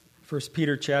1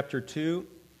 Peter chapter 2,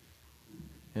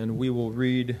 and we will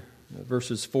read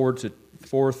verses 4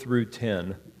 through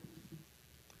 10.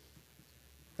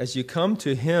 As you come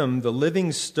to him, the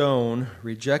living stone,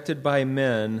 rejected by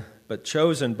men, but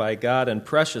chosen by God and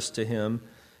precious to him,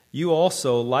 you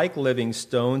also, like living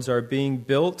stones, are being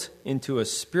built into a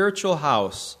spiritual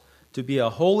house to be a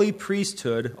holy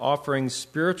priesthood, offering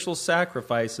spiritual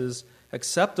sacrifices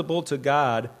acceptable to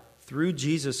God through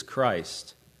Jesus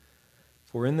Christ.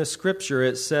 For in the Scripture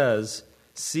it says,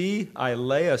 "See, I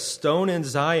lay a stone in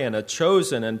Zion, a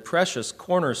chosen and precious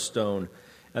cornerstone,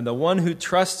 and the one who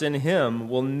trusts in him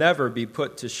will never be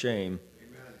put to shame."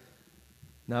 Amen.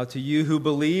 Now to you who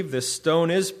believe, this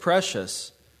stone is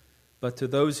precious, but to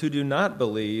those who do not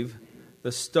believe,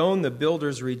 the stone the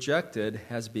builders rejected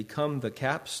has become the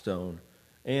capstone,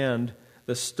 and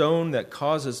the stone that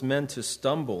causes men to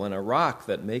stumble, and a rock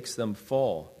that makes them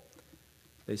fall.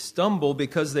 They stumble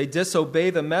because they disobey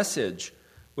the message,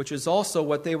 which is also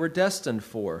what they were destined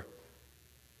for.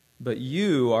 But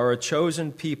you are a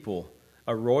chosen people,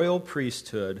 a royal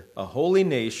priesthood, a holy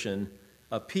nation,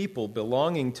 a people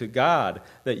belonging to God,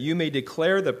 that you may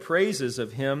declare the praises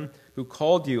of him who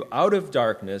called you out of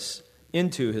darkness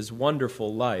into his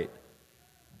wonderful light.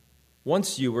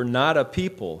 Once you were not a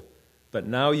people, but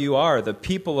now you are the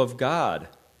people of God.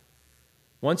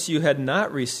 Once you had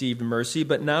not received mercy,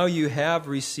 but now you have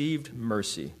received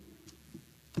mercy.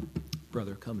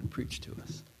 Brother, come and preach to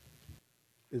us.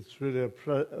 It's really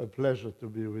a pleasure to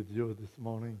be with you this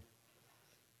morning.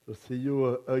 To see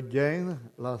you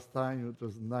again. Last time it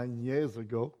was 9 years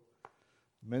ago.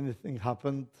 Many things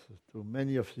happened to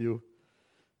many of you,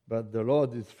 but the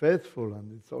Lord is faithful,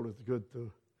 and it's always good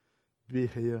to be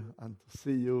here and to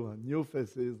see you, and new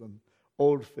faces and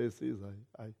old faces.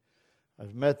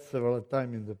 I've met several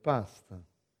times in the past.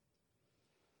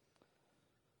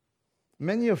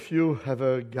 Many of you have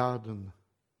a garden.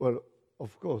 Well,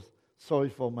 of course, sorry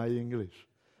for my English.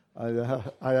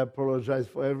 I apologize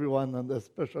for everyone, and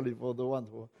especially for the ones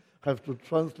who have to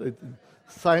translate in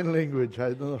sign language.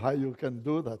 I don't know how you can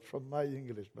do that from my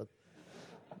English, but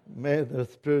may the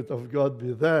Spirit of God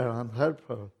be there and help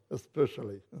her,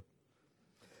 especially.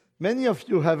 Many of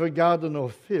you have a garden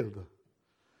or field,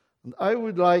 and I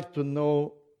would like to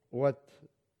know, what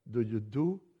do you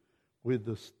do with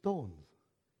the stones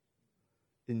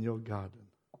in your garden?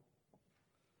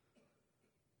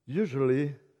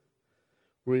 Usually,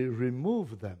 we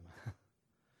remove them.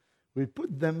 We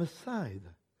put them aside.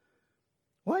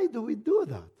 Why do we do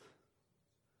that?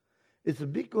 It's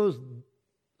because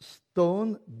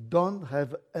stone don't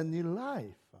have any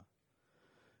life,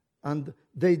 and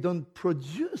they don't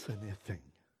produce anything.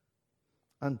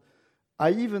 And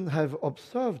I even have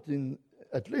observed,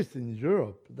 at least in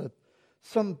Europe, that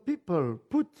some people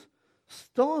put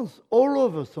stones all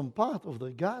over some part of the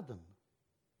garden.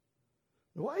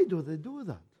 Why do they do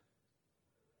that?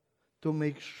 To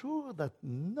make sure that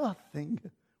nothing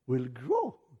will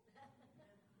grow.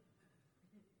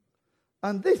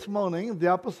 And this morning,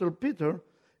 the Apostle Peter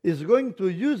is going to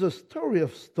use a story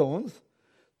of stones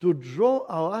to draw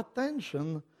our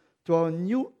attention to our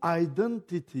new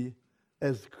identity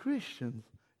as Christians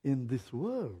in this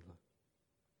world.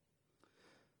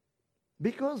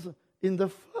 Because in the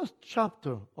first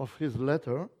chapter of his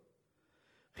letter,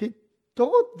 he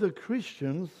taught the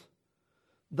Christians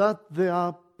that they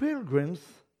are pilgrims,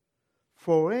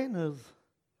 foreigners,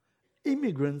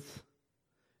 immigrants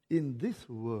in this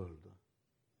world.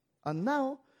 And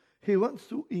now he wants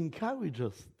to encourage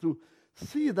us to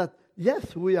see that,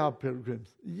 yes, we are pilgrims.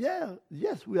 Yeah,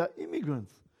 yes, we are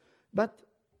immigrants. But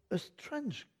a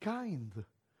strange kind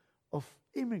of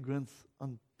immigrants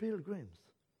and pilgrims,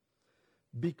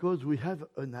 because we have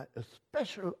a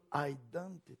special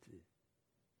identity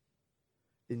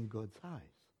in God's eyes.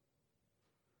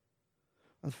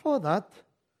 And for that,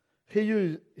 he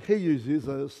uses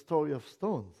a story of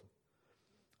stones.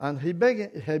 And he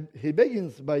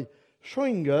begins by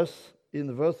showing us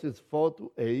in verses 4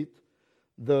 to 8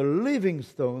 the living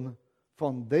stone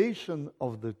foundation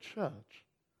of the church.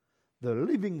 The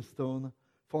living stone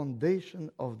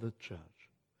foundation of the church.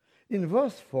 In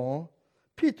verse 4,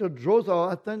 Peter draws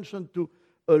our attention to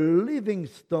a living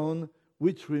stone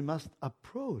which we must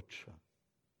approach.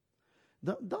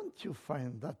 Don't you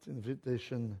find that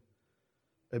invitation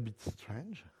a bit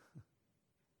strange?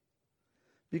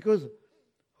 Because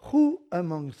who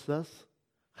amongst us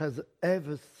has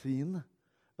ever seen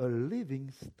a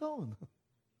living stone?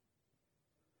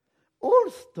 All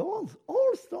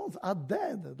stones are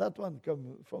dead. That one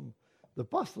comes from the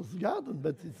pastor's garden,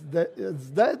 but it's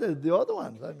dead as the other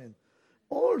ones. I mean,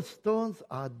 all stones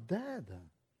are dead.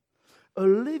 A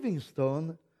living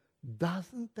stone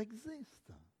doesn't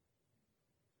exist.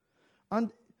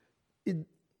 And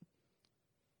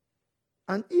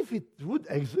if it would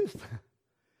exist,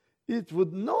 it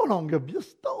would no longer be a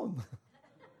stone.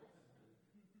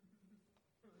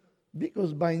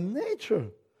 Because by nature,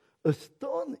 a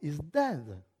stone is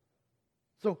dead.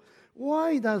 So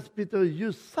why does Peter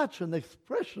use such an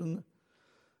expression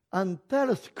and tell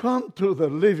us, come to the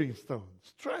living stone?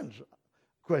 Strange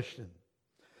question.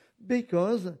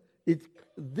 Because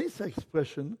this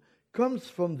expression comes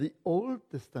from the Old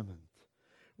Testament,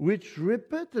 which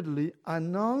repeatedly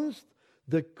announced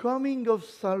the coming of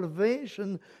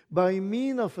salvation by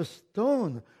means of a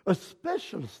stone, a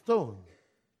special stone.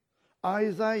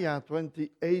 Isaiah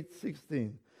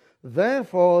 28:16.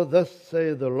 Therefore, thus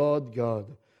saith the Lord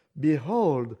God,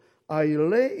 behold, I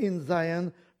lay in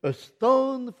Zion a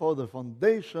stone for the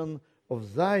foundation of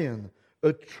Zion,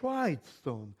 a tried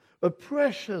stone, a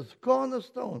precious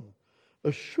cornerstone,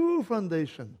 a sure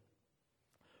foundation.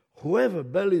 Whoever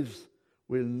believes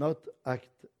will not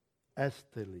act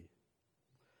hastily.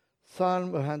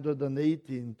 Psalm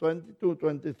 118,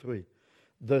 22-23.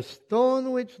 The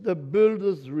stone which the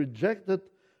builders rejected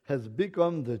has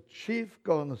become the chief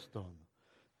cornerstone.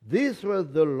 This was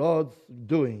the Lord's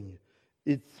doing.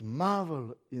 It's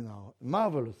marvelous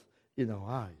in our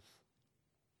eyes.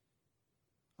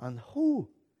 And who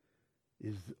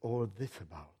is all this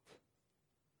about?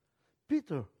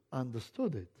 Peter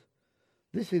understood it.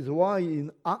 This is why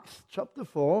in Acts chapter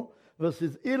 4,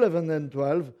 verses 11 and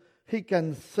 12, he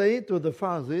can say to the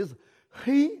Pharisees,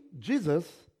 he, Jesus,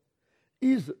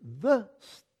 is the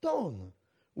stone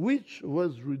which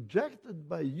was rejected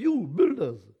by you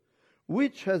builders,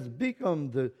 which has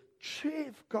become the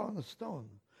chief cornerstone.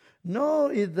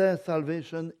 Nor is there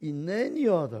salvation in any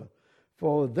other,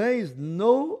 for there is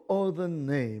no other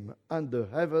name under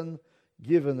heaven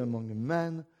given among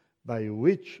men by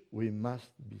which we must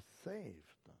be saved.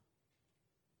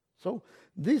 So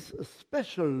this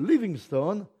special living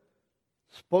stone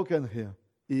spoken here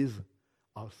is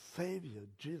our Savior,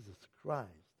 Jesus Christ.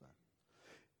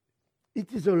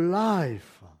 It is a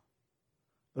life,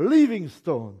 a living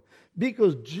stone,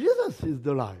 because Jesus is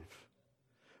the life.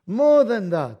 More than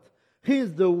that, he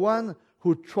is the one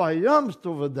who triumphs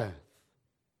over death.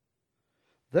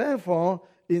 Therefore,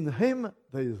 in him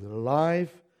there is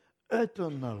life,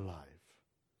 eternal life.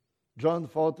 John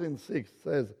 14:6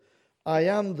 says, I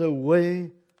am the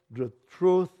way, the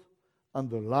truth, and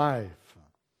the life.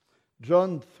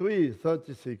 John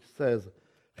 3:36 says,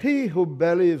 he who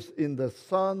believes in the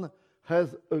Son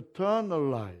has eternal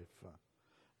life,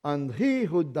 and he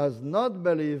who does not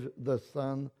believe the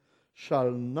Son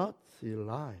shall not see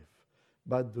life,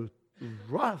 but the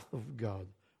wrath of God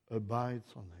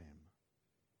abides on him.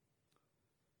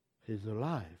 He's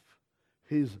alive.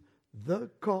 He's the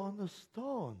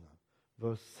cornerstone.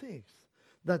 Verse 6.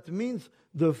 That means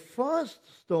the first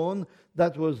stone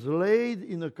that was laid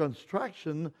in a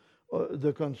construction,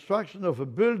 the construction of a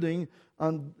building,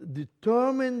 and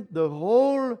determined the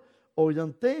whole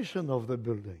orientation of the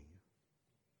building.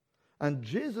 And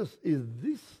Jesus is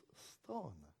this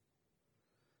stone,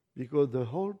 because the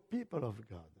whole people of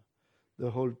God, the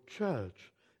whole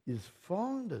church, is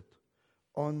founded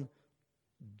on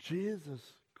Jesus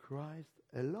Christ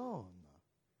alone.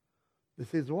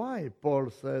 This is why Paul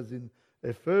says in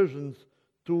Ephesians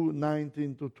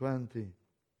 2:19-20,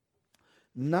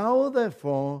 now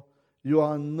therefore you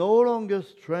are no longer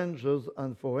strangers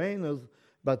and foreigners,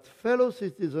 but fellow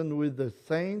citizens with the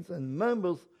saints and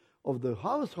members of the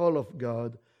household of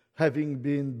God, having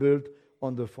been built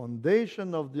on the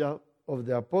foundation of the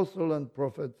apostles and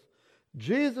prophets,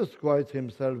 Jesus Christ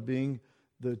himself being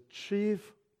the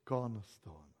chief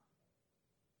cornerstone.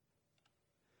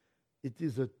 It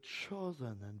is a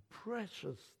chosen and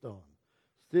precious stone,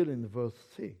 still in verse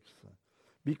 6,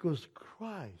 because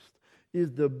Christ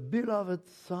is the beloved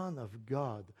Son of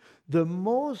God, the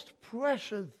most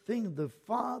precious thing the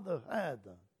Father had.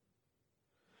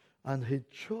 And he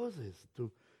chooses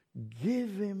to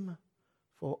give him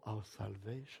for our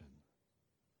salvation.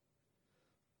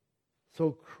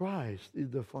 So Christ is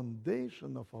the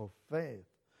foundation of our faith,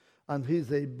 and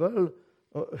he's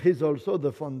also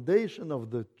the foundation of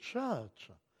the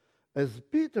church, as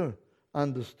Peter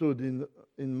understood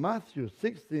in Matthew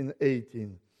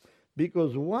 16:18.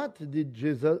 Because what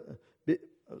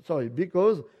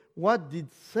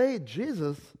did say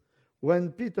Jesus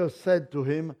when Peter said to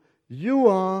him, you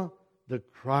are the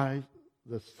Christ,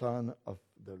 the Son of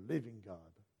the living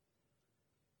God?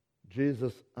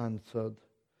 Jesus answered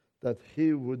that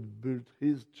he would build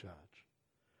his church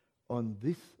on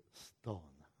this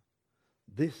stone,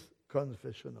 this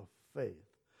confession of faith.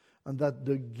 and that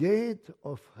the gate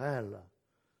of hell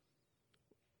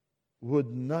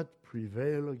would not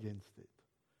prevail against it,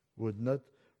 would not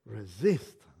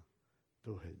resist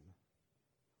to him.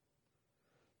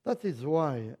 That is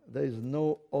why there is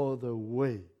no other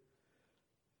way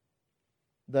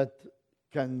that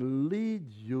can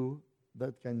lead you,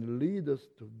 that can lead us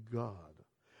to God.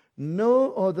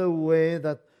 No other way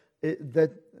that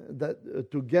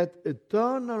to get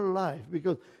eternal life,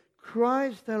 because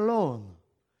Christ alone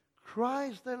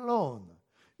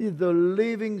is the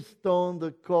living stone,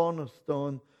 the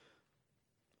cornerstone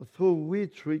through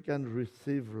which we can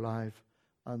receive life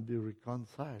and be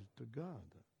reconciled to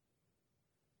God.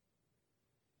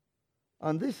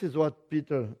 And this is what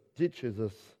Peter teaches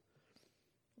us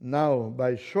now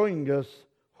by showing us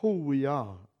who we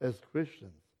are as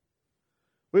Christians.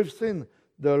 We've seen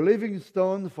the living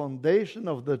stone foundation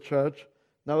of the church.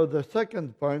 Now the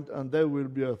second point, and there will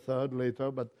be a third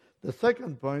later, but the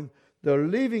second point, the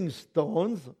living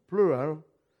stones, plural,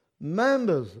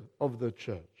 members of the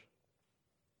church.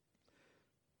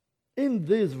 In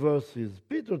these verses,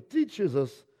 Peter teaches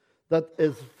us that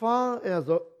as far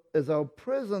as our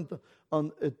present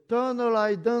and eternal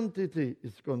identity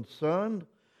is concerned,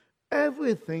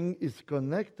 everything is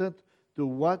connected to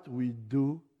what we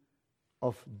do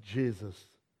of Jesus,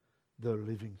 the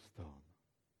living stone.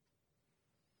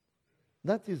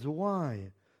 That is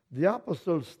why the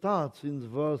apostle starts in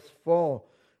verse 4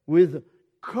 with,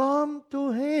 "Come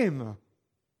to him."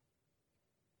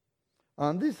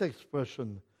 And this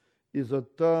expression is a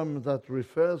term that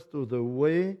refers to the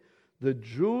way the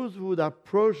Jews would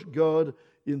approach God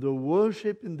in the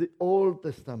worship in the Old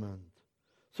Testament.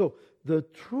 So the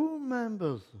true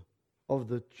members of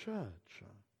the church,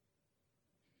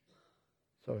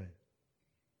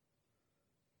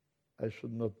 I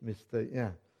should not mistake,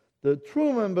 the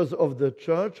true members of the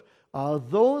church are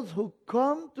those who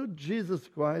come to Jesus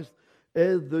Christ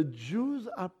as the Jews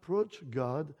approach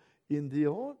God in the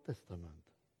Old Testament.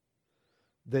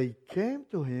 They came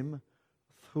to him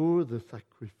through the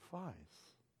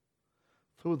sacrifice,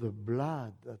 through the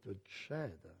blood that was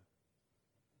shed,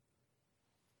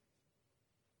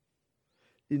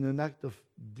 in an act of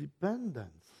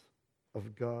dependence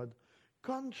of God,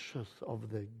 conscious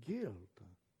of their guilt.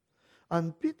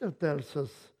 And Peter tells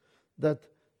us that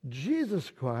Jesus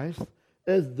Christ,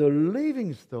 as the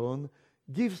living stone,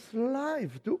 gives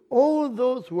life to all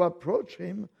those who approach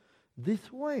him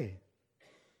this way.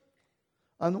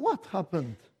 And what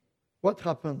happens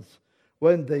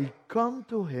when they come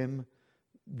to him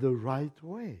the right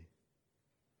way?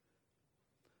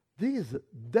 These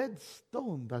dead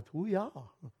stones that we are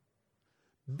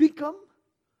become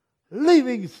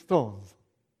living stones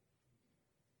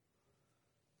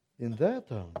in their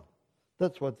turn.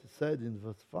 That's what he said in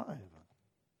verse 5.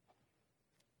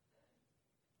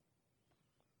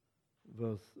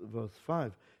 Verse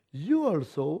 5. You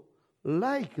also,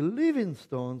 like living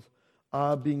stones,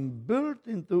 are being built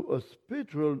into a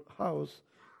spiritual house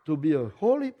to be a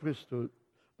holy priesthood.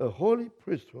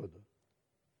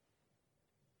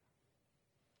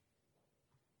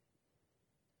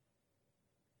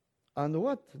 And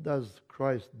what does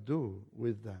Christ do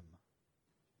with them?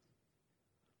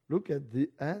 Look at the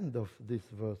end of this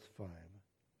verse 5.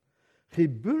 He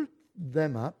built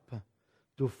them up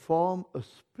to form a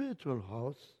spiritual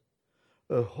house,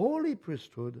 a holy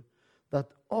priesthood that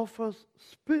offers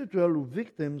spiritual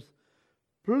victims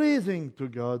pleasing to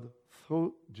God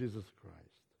through Jesus Christ.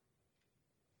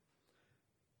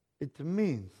 It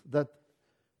means that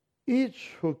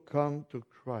each who comes to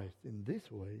Christ in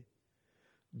this way,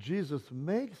 Jesus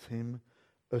makes him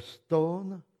a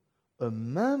stone, a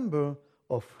member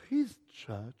of his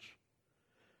church,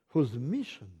 whose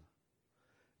mission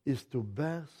is to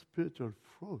bear spiritual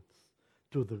fruits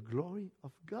to the glory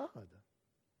of God.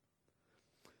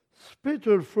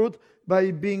 Spiritual fruit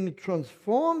by being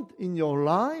transformed in your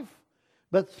life,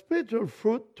 but spiritual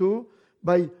fruit too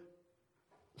by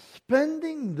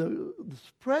spreading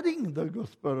the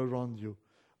gospel around you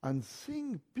and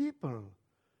seeing people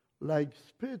like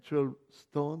spiritual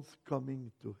stones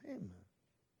coming to him.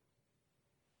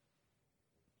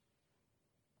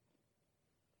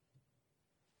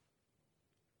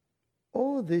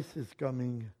 All this is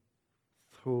coming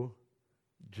through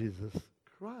Jesus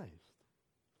Christ,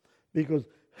 because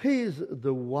he is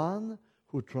the one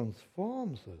who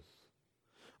transforms us.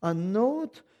 And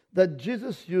note that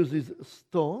Jesus uses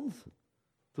stones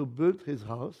to build his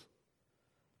house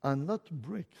and not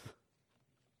bricks.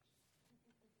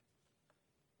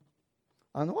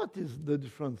 And what is the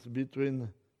difference between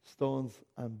stones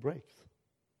and bricks?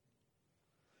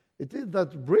 It is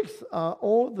that bricks are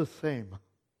all the same.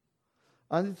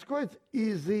 And it's quite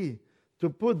easy to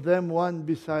put them one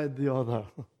beside the other.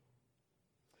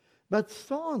 But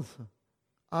stones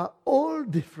are all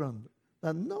different.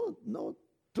 And no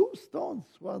two stones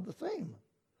were the same.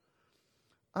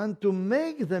 And to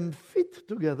make them fit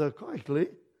together correctly,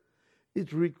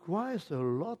 it requires a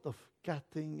lot of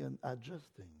cutting and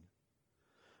adjusting.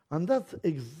 And that's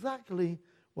exactly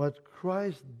what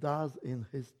Christ does in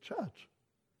his church,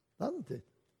 doesn't it?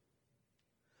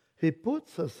 He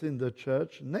puts us in the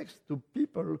church next to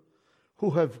people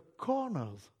who have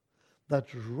corners that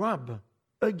rub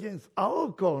against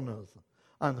our corners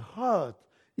and hurt.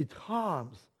 It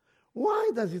harms.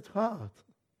 Why does it hurt?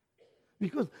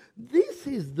 Because this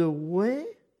is the way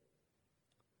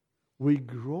we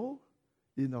grow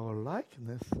in our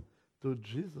likeness to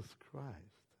Jesus Christ.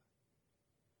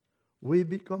 We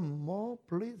become more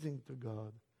pleasing to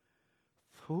God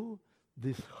through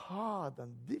this hard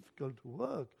and difficult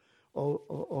work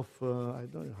of I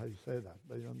don't know how you say that,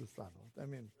 but you understand what I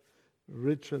mean.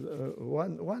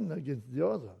 One against the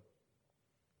other.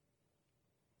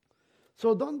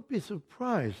 So don't be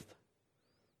surprised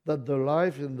that the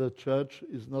life in the church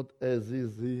is not as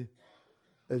easy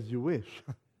as you wish.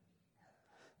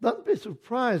 Don't be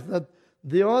surprised that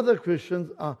the other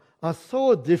Christians are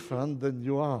so different than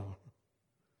you are.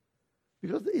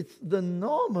 Because it's the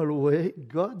normal way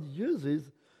God uses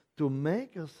to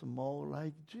make us more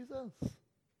like Jesus.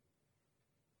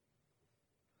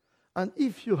 And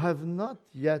if you have not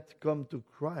yet come to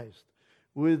Christ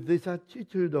with this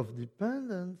attitude of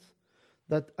dependence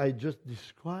that I just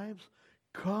described,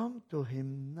 come to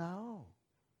him now.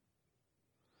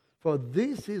 For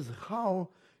this is how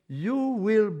you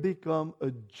will become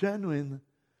a genuine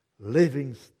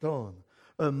living stone,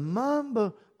 a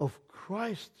member of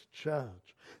Christ's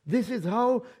church. This is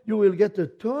how you will get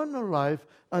eternal life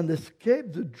and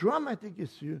escape the dramatic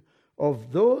issue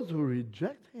of those who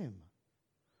reject him.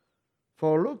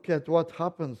 For look at what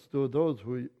happens to those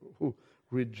who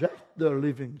reject the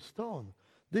living stone.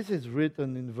 This is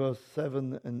written in verse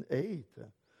 7 and 8.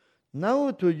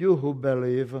 Now to you who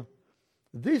believe,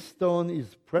 this stone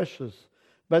is precious,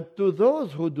 but to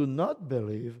those who do not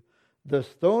believe, the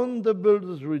stone the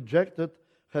builders rejected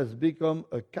has become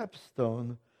a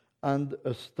capstone and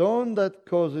a stone that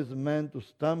causes men to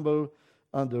stumble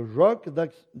and a rock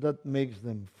that makes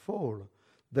them fall.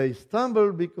 They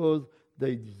stumble because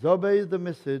they disobey the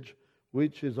message,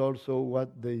 which is also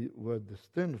what they were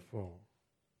destined for.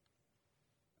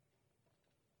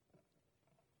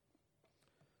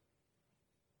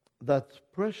 That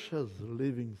precious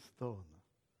living stone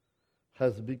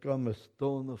has become a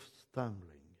stone of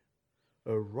stumbling,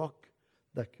 a rock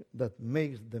that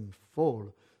makes them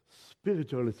fall,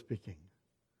 spiritually speaking.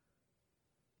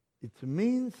 It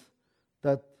means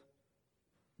that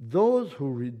those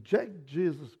who reject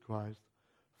Jesus Christ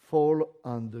fall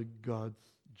under God's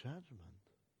judgment.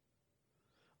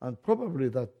 And probably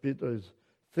that Peter is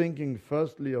thinking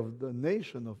firstly of the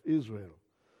nation of Israel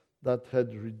that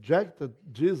had rejected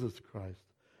Jesus Christ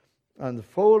and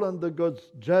fall under God's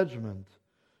judgment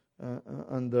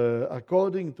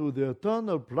according to the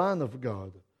eternal plan of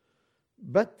God.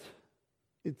 But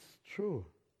it's true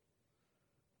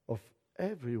of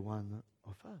every one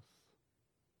of us.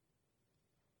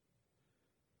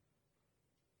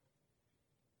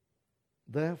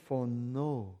 Therefore,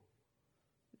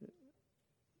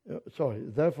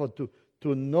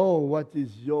 to know what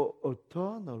is your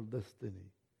eternal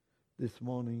destiny this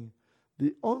morning,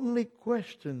 the only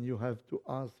question you have to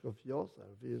ask of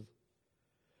yourself is,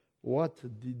 what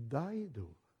did I do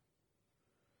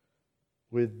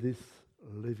with this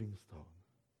living stone?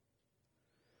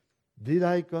 Did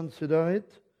I consider it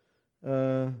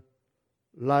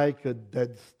like a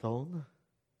dead stone?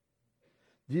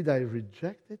 Did I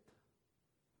reject it?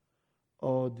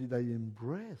 Or did I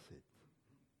embrace it?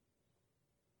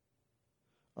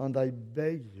 And I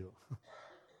beg you,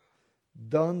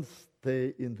 don't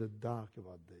stay in the dark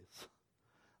about this.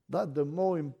 That's the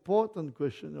more important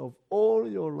question of all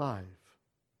your life.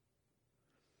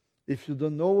 If you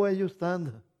don't know where you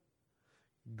stand,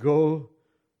 go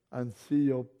and see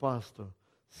your pastor,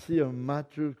 see a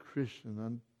mature Christian,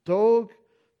 and talk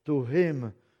to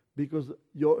him, because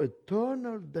your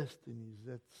eternal destiny is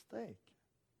at stake.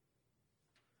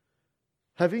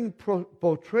 Having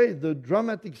portrayed the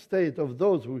dramatic state of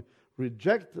those who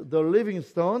reject the living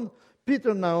stone,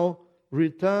 Peter now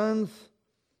returns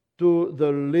to the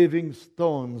living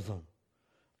stones,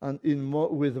 and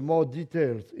with more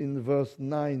details in verse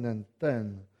 9 and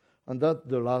 10. And that's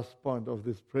the last point of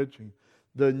this preaching.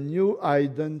 The new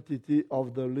identity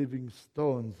of the living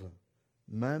stones,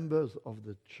 members of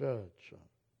the church.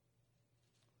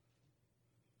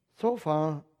 So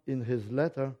far in his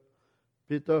letter,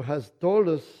 Peter has told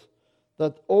us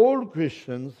that all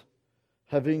Christians,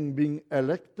 having been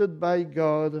elected by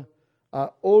God,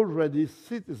 are already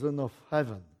citizens of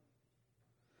heaven.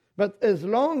 But as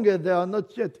long as they are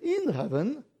not yet in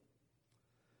heaven,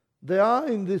 they are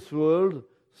in this world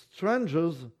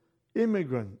strangers,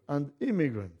 immigrants.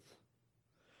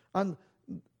 And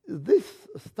this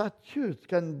statute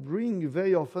can bring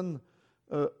very often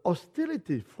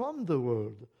hostility from the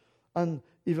world and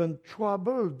even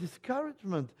trouble,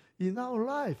 discouragement in our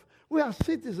life. We are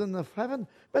citizens of heaven,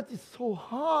 but it's so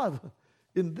hard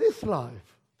in this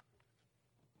life.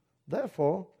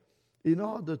 Therefore, in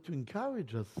order to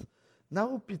encourage us,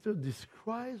 now Peter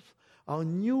describes our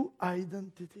new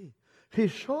identity. He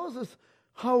shows us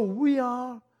how we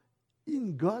are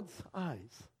in God's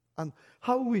eyes and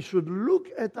how we should look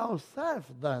at ourselves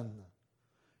then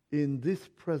in this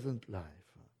present life.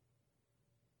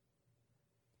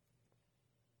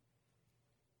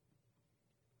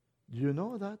 Do you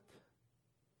know that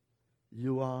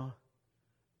you are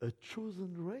a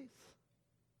chosen race?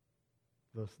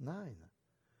 Verse 9.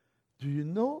 Do you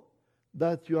know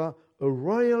that you are a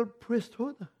royal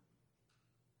priesthood?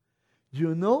 Do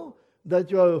you know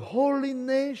that you are a holy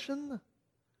nation?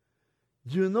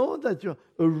 Do you know that you are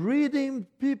a redeemed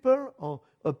people or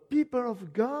a people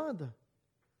of God?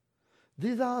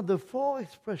 These are the four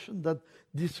expressions that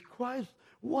describe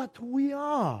what we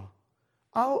are,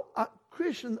 our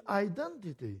Christian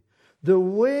identity, the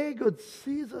way God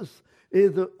sees us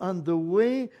and the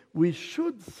way we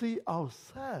should see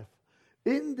ourselves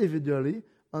individually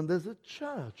and as a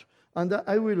church. And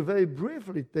I will very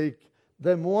briefly take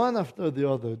them one after the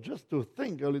other, just to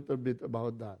think a little bit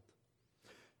about that.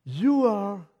 You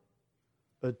are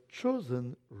a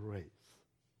chosen race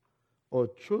or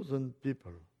chosen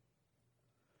people.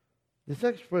 This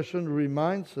expression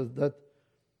reminds us that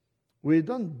we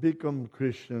don't become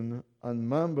Christian and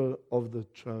member of the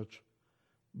church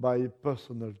by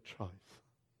personal choice,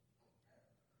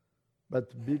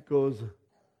 but because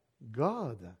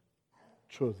God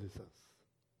chooses us.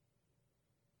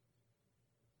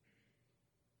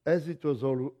 As it was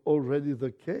already the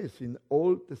case in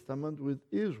Old Testament with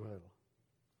Israel.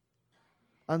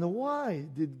 And why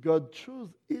did God choose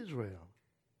Israel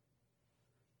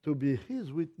to be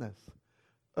his witness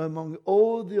among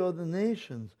all the other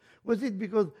nations? Was it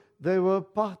because they were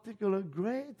particularly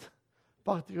great,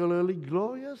 particularly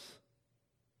glorious?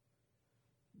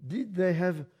 Did they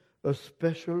have a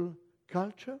special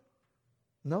culture?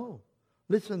 No.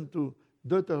 Listen to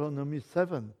Deuteronomy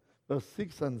 7, verse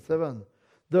 6 and 7.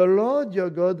 The Lord your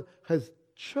God has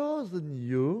chosen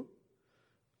you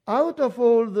out of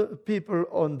all the people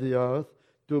on the earth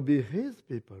to be his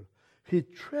people. His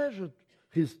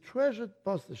treasured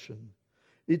possession.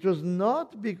 It was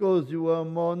not because you were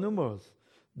more numerous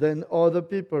than other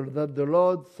people that the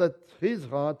Lord set his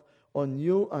heart on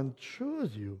you and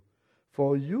chose you,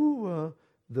 for you were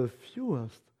the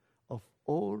fewest of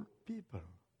all people.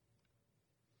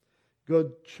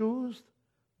 God chose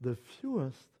the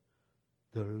fewest,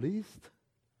 the least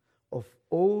of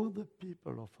all the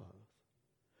people of earth.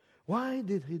 Why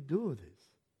did he do this?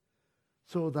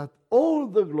 So that all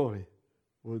the glory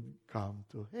would come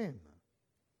to him.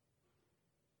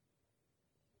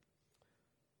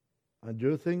 And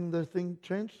do you think the thing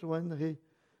changed when he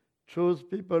chose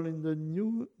people in the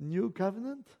new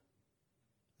covenant?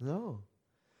 No.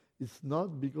 It's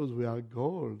not because we are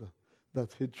gold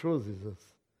that he chooses us.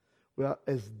 We are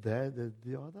as dead as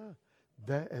the other.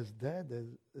 As dead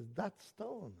as that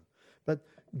stone. But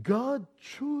God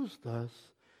chose us,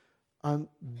 and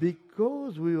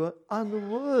because we were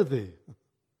unworthy,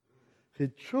 he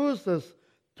chose us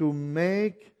to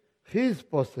make his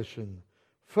possession.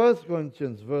 1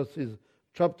 Corinthians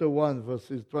chapter 1,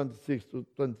 verses 26 to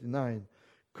 29.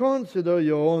 Consider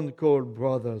your own call,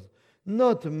 brothers.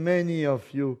 Not many of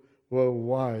you were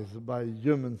wise by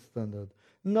human standard.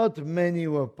 Not many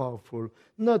were powerful.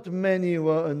 Not many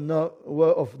were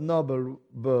of noble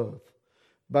birth.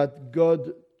 But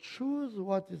God chose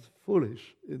what is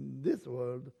foolish in this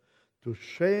world to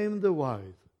shame the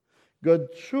wise. God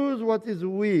chose what is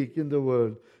weak in the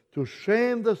world to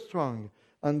shame the strong.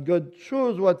 And God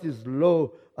chose what is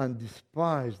low and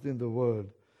despised in the world,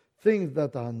 things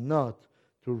that are not,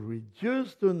 to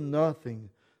reduce to nothing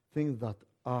things that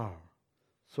are,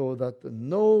 so that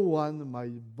no one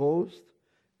might boast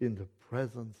in the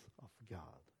presence of God.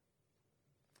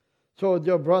 So,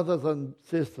 dear brothers and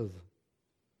sisters,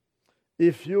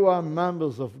 if you are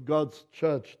members of God's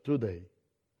church today,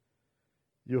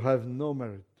 you have no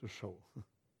merit to show.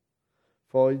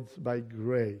 For it's by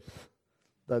grace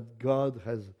that God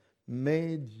has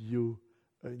made you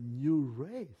a new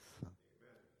race.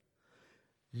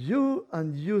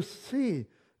 You see,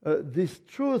 this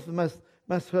truth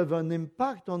must have an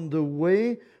impact on the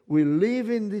way we live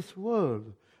in this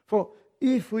world. For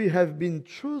if we have been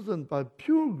chosen by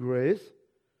pure grace,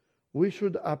 we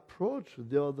should approach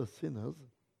the other sinners,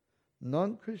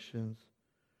 non-Christians,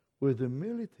 with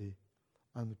humility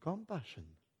and compassion.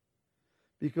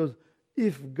 Because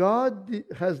if God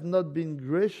has not been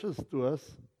gracious to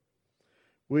us,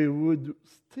 we would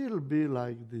still be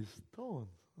like these stones,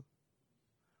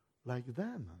 like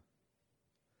them.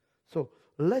 So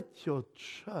let your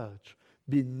church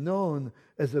be known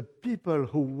as a people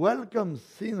who welcome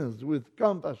sinners with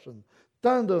compassion,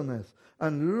 tenderness,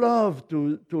 and love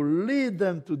to lead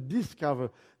them to discover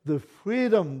the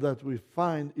freedom that we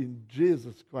find in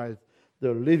Jesus Christ,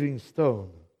 the living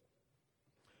stone.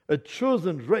 A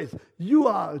chosen race. You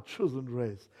are a chosen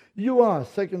race. You are,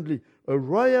 secondly, a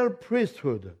royal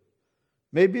priesthood.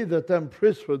 Maybe the term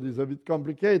priesthood is a bit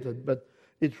complicated, but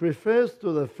it refers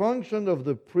to the function of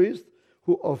the priest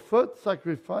who offered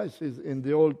sacrifices in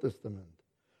the Old Testament.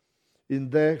 In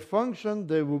their function,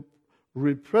 they would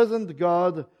represent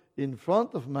God in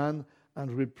front of man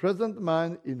and represent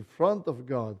man in front of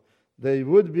God. They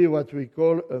would be what we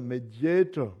call a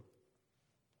mediator.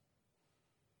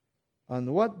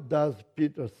 And what does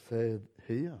Peter say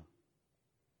here?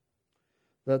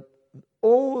 That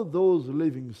all those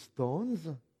living stones,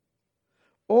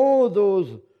 all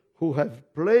those who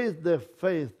have placed their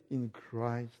faith in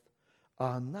Christ,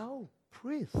 are now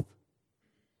priests.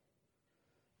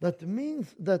 That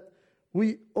means that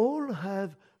we all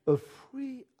have a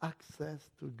free access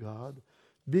to God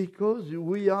because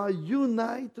we are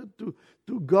united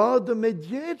to God the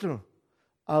mediator,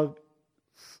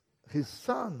 His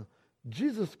Son,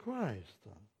 Jesus Christ,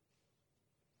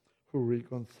 who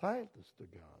reconciled us to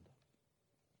God.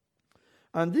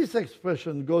 And this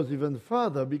expression goes even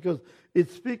further because it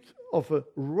speaks of a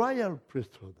royal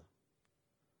priesthood.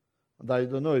 And I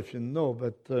don't know if you know,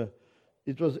 but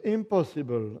it was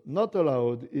impossible, not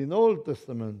allowed in Old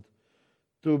Testament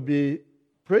to be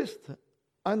priest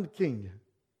and king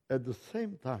at the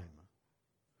same time.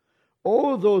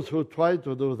 All those who try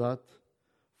to do that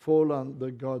fall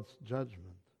under God's judgment.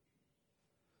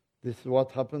 This is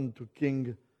what happened to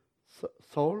King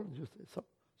Saul,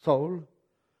 Saul,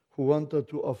 who wanted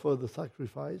to offer the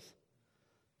sacrifice.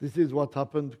 This is what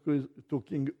happened to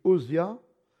King Uzziah,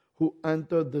 who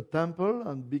entered the temple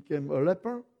and became a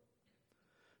leper.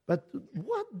 But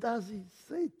what does he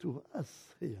say to us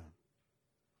here?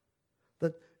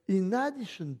 That in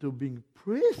addition to being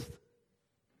priests,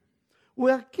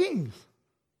 we are kings.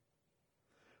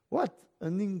 What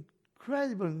an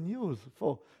incredible news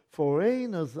for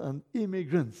foreigners and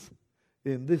immigrants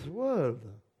in this world.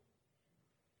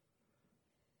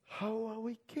 How are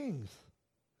we kings?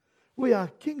 We are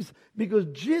kings because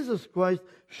Jesus Christ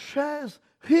shares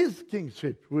His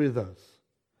kingship with us.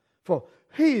 For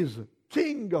He is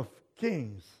King of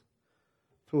kings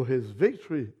through His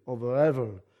victory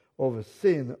over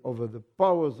sin, over the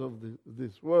powers of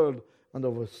this world, and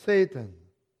over Satan.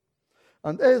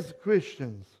 And as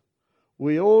Christians,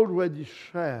 we already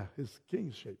share His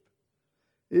kingship.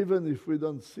 Even if we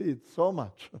don't see it so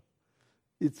much,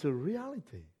 it's a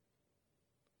reality.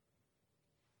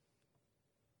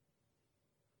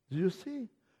 Do you see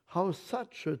how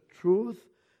such a truth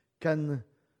can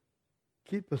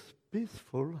keep us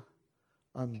peaceful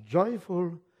and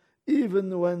joyful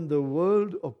even when the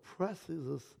world oppresses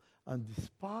us and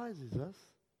despises us?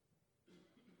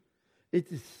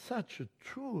 It is such a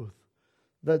truth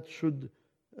that should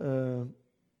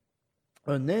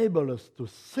enable us to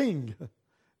sing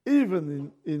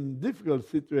even in difficult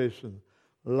situations,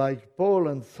 like Paul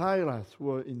and Silas who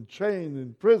were in chains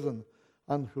in prison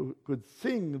and who could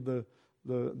sing the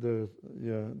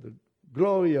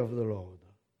glory of the Lord.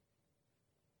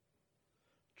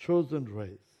 Chosen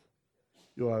race.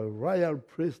 You are a royal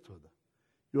priesthood.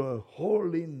 You are a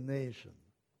holy nation.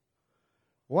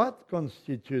 What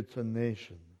constitutes a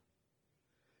nation?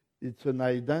 It's an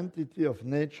identity of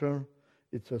nature.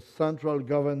 It's a central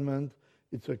government.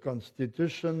 It's a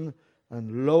constitution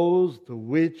and laws to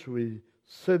which we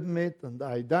submit and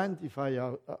identify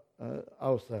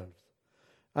ourselves.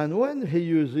 And when he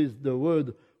uses the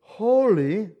word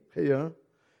holy here,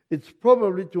 it's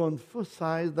probably to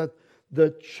emphasize that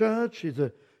the church is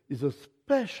a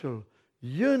special,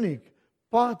 unique,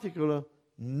 particular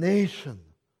nation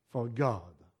for God.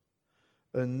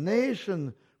 A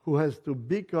nation who has to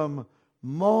become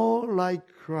more like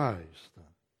Christ.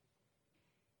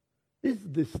 Is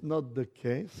this not the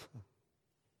case?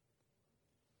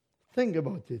 Think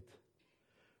about it.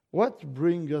 What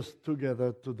brings us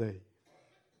together today?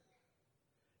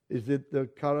 Is it the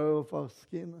color of our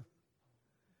skin?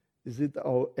 Is it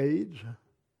our age?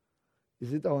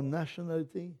 Is it our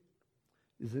nationality?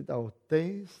 Is it our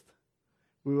taste?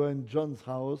 We were in John's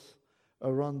house,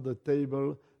 around the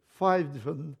table, 5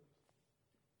 different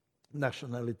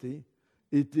nationalities,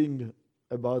 eating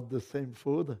about the same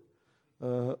food.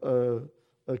 A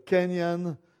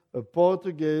Kenyan, a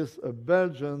Portuguese, a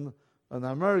Belgian, an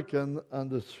American,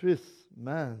 and a Swiss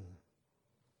man.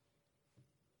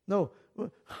 No,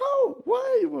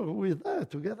 why were we there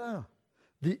together?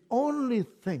 The only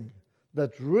thing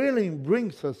that really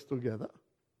brings us together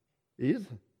is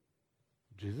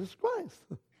Jesus Christ,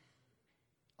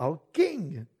 our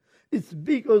King. It's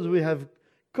because we have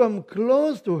come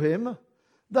close to Him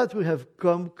that we have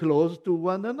come close to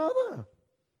one another,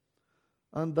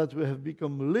 and that we have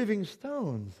become living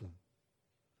stones.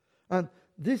 And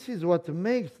this is what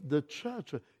makes the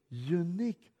church a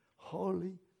unique,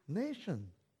 holy nation.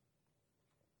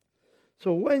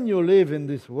 So when you live in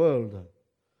this world,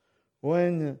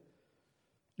 when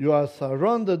you are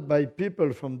surrounded by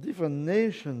people from different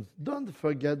nations, don't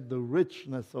forget the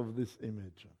richness of this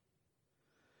image.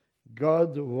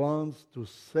 God wants to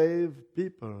save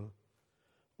people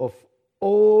of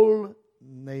all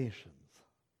nations,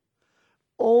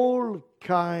 all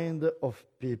kind of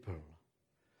people.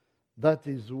 That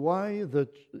is why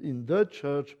in the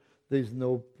church there is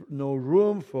no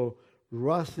room for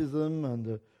racism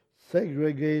and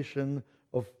segregation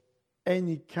of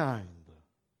any kind.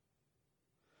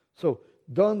 So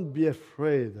don't be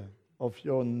afraid of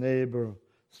your neighbor,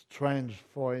 strange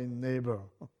foreign neighbor.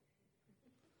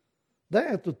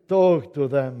 Dare to talk to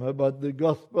them about the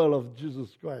gospel of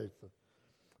Jesus Christ.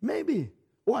 Maybe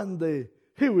one day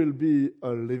he will be a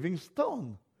living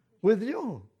stone with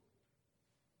you.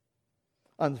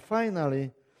 And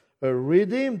finally, a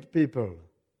redeemed people.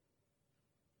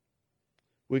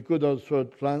 We could also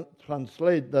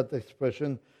translate that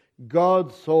expression,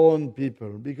 God's own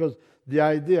people, because the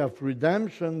idea of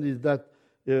redemption is that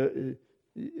it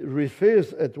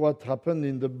refers at what happened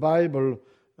in the Bible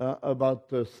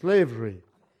about slavery.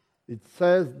 It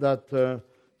says that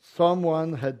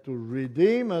someone had to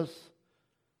redeem us,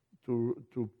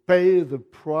 to pay the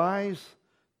price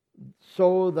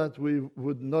so that we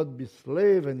would not be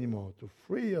slave anymore, to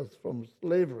free us from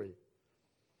slavery.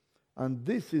 And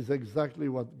this is exactly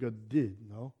what God did,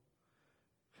 no?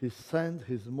 He sent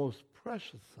His most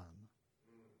precious Son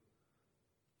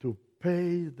to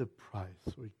pay the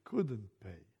price we couldn't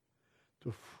pay,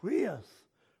 to free us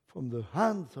from the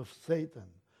hands of Satan,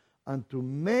 and to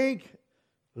make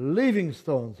living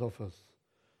stones of us,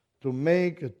 to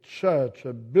make a church,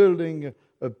 a building,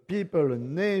 a people, a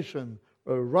nation,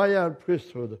 a royal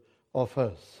priesthood of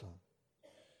us.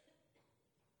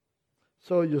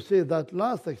 So you see, that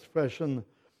last expression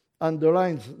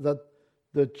underlines that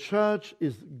the church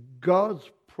is God's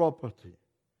property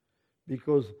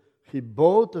because He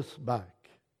bought us back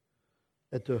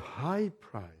at a high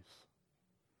price.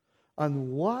 And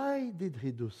why did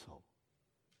He do so?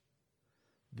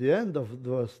 The end of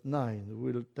verse 9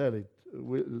 will tell it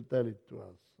to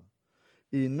us.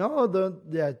 In order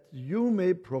that you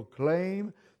may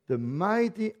proclaim the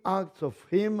mighty acts of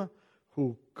Him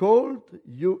who called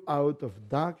you out of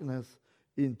darkness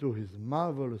into His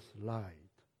marvelous light.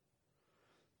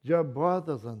 Dear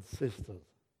brothers and sisters,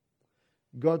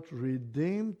 God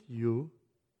redeemed you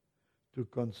to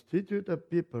constitute a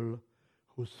people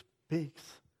who speaks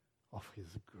of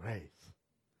His grace,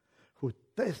 who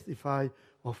testify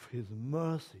of His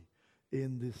mercy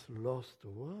in this lost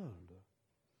world.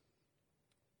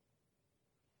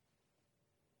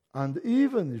 And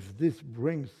even if this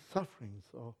brings sufferings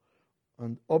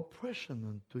and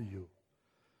oppression unto you,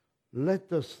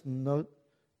 let us not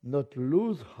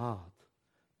lose heart,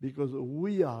 because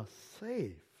we are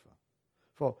safe.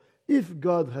 For if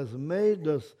God has made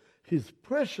us His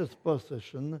precious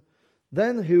possession,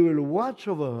 then He will watch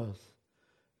over us,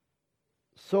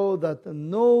 so that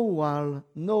no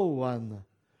one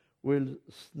will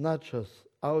snatch us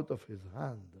out of His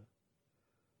hand.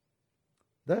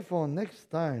 Therefore, next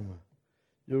time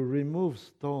you remove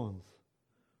stones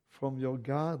from your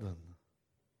garden,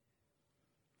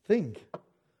 think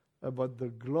about the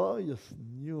glorious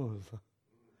news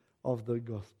of the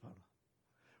gospel.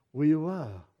 We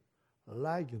were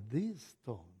like these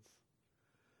stones,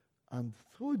 and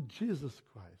through Jesus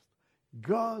Christ,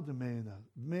 God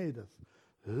made us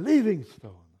living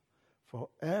stone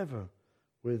forever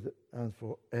and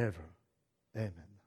forever. Amen.